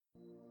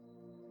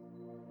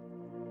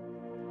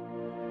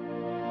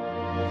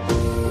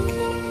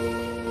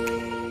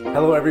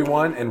Hello,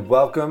 everyone, and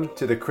welcome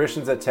to the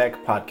Christians at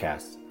Tech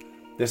podcast.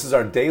 This is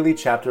our daily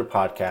chapter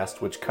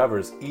podcast, which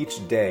covers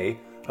each day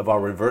of our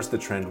Reverse the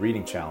Trend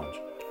reading challenge.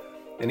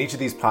 In each of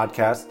these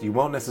podcasts, you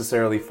won't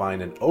necessarily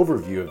find an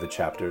overview of the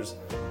chapters,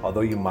 although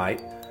you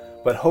might,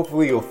 but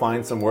hopefully you'll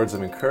find some words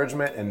of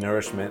encouragement and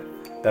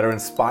nourishment that are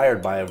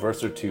inspired by a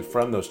verse or two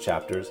from those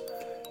chapters,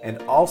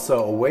 and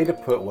also a way to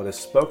put what is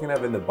spoken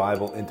of in the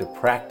Bible into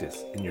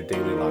practice in your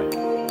daily life.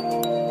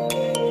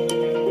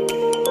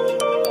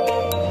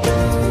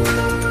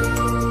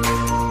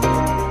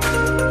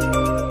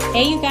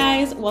 Hey you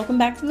guys, welcome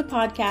back to the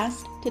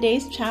podcast.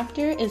 Today's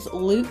chapter is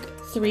Luke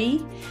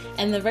 3,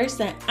 and the verse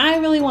that I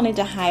really wanted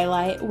to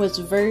highlight was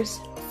verse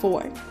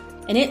 4.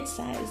 And it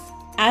says,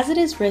 "As it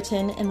is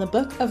written in the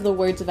book of the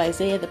words of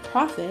Isaiah the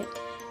prophet,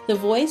 the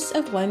voice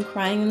of one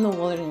crying in the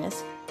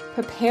wilderness,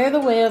 prepare the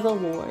way of the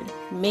Lord,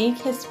 make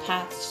his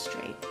paths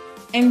straight."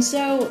 And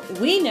so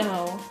we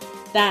know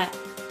that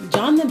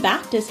John the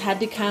Baptist had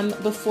to come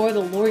before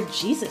the Lord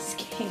Jesus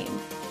came.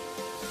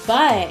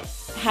 But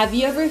have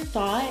you ever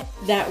thought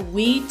that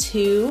we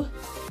too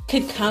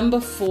could come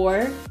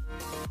before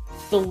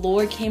the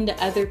Lord came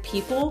to other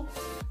people?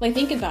 Like,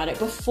 think about it.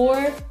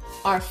 Before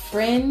our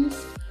friends,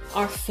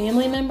 our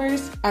family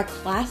members, our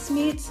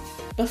classmates,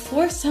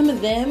 before some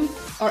of them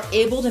are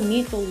able to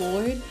meet the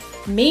Lord,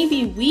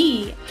 maybe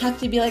we have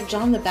to be like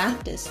John the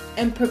Baptist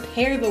and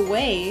prepare the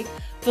way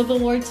for the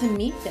Lord to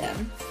meet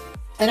them.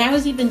 And I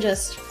was even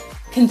just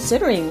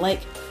considering,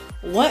 like,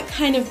 what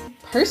kind of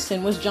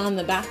person was John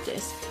the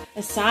Baptist?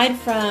 Aside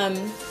from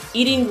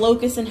eating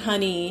locusts and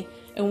honey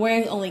and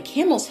wearing only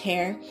camel's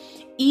hair,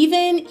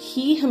 even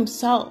he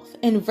himself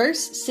in verse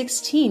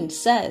 16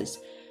 says,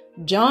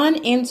 "John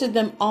answered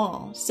them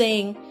all,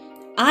 saying,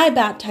 I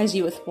baptize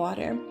you with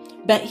water,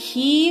 but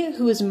he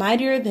who is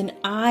mightier than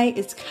I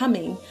is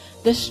coming,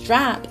 the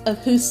strap of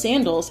whose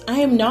sandals I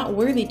am not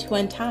worthy to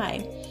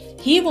untie.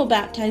 He will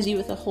baptize you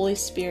with the Holy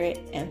Spirit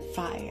and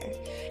fire."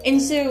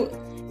 And so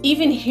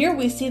even here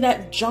we see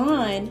that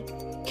John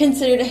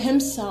considered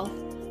himself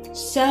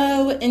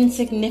so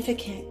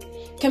insignificant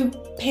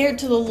compared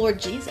to the Lord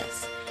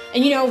Jesus.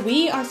 And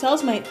we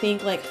ourselves might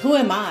think, like, who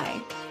am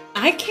I?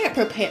 I can't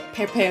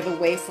prepare the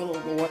way for the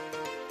Lord.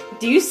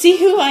 Do you see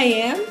who I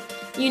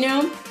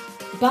am?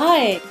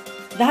 But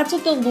that's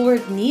what the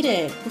Lord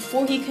needed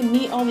before he could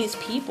meet all these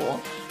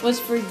people, was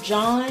for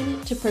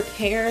John to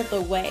prepare the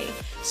way.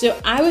 So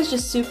I was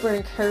just super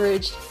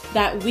encouraged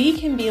that we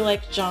can be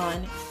like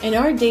John in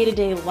our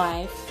day-to-day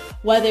life,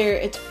 whether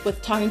it's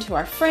with talking to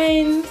our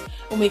friends,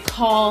 when we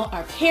call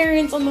our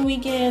parents on the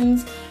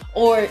weekends,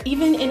 or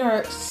even in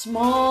our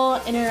small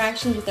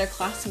interactions with our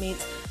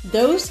classmates.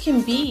 Those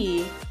can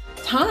be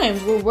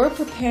times where we're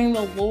preparing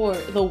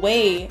the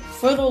way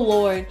for the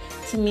Lord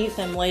to meet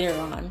them later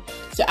on.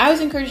 So I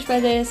was encouraged by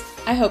this.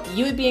 I hope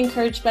you would be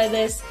encouraged by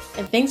this.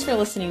 And thanks for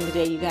listening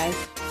today, you guys.